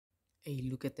Hey,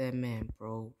 look at that man,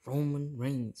 bro. Roman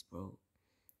Reigns, bro.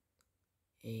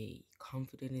 Hey,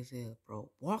 confident as hell,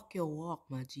 bro. Walk your walk,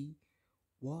 my G.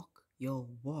 Walk your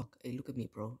walk. Hey, look at me,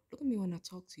 bro. Look at me when I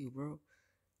talk to you, bro.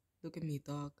 Look at me,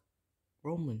 dog.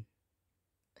 Roman.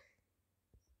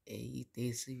 Hey,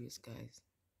 they serious, guys.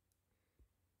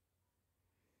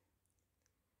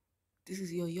 This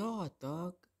is your yard,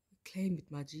 dog. Claim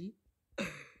it, my G.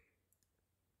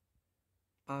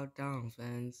 Bow down,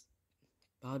 fans.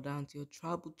 Bow down to your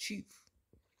tribal chief.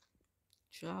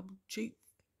 Tribal chief.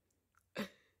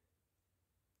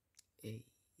 Hey,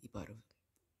 you better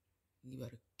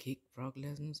kick Brock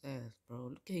Lesnar's ass, bro.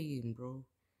 Look at him, bro.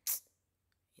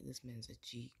 Hey, this man's a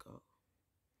G, go.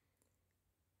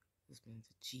 This man's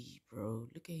a G, bro.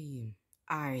 Look at him.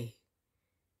 My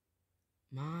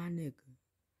nigga.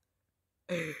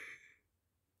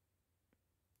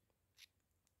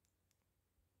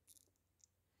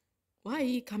 Why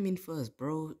he come in first,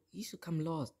 bro? He should come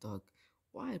last, dog.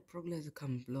 Why Brock Lesnar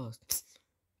come last?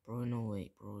 Bro, no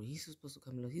way, bro. He's supposed to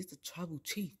come last. He's the tribal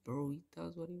chief, bro. He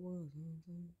does what he wants. You know what I'm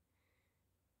saying?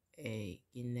 Hey,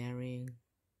 get in that ring.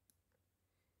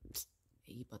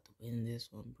 Hey, he about to win this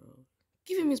one, bro.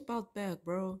 Give him his belt back,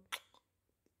 bro.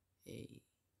 Hey,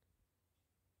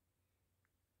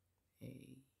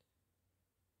 hey.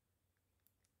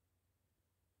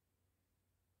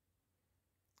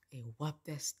 Hey, whop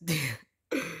that stick.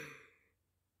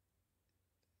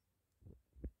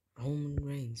 Roman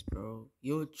Reigns, bro.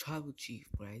 You're a tribal chief,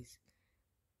 guys.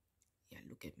 Yeah,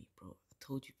 look at me, bro. I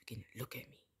told you beginning. Look at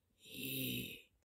me. Yeah.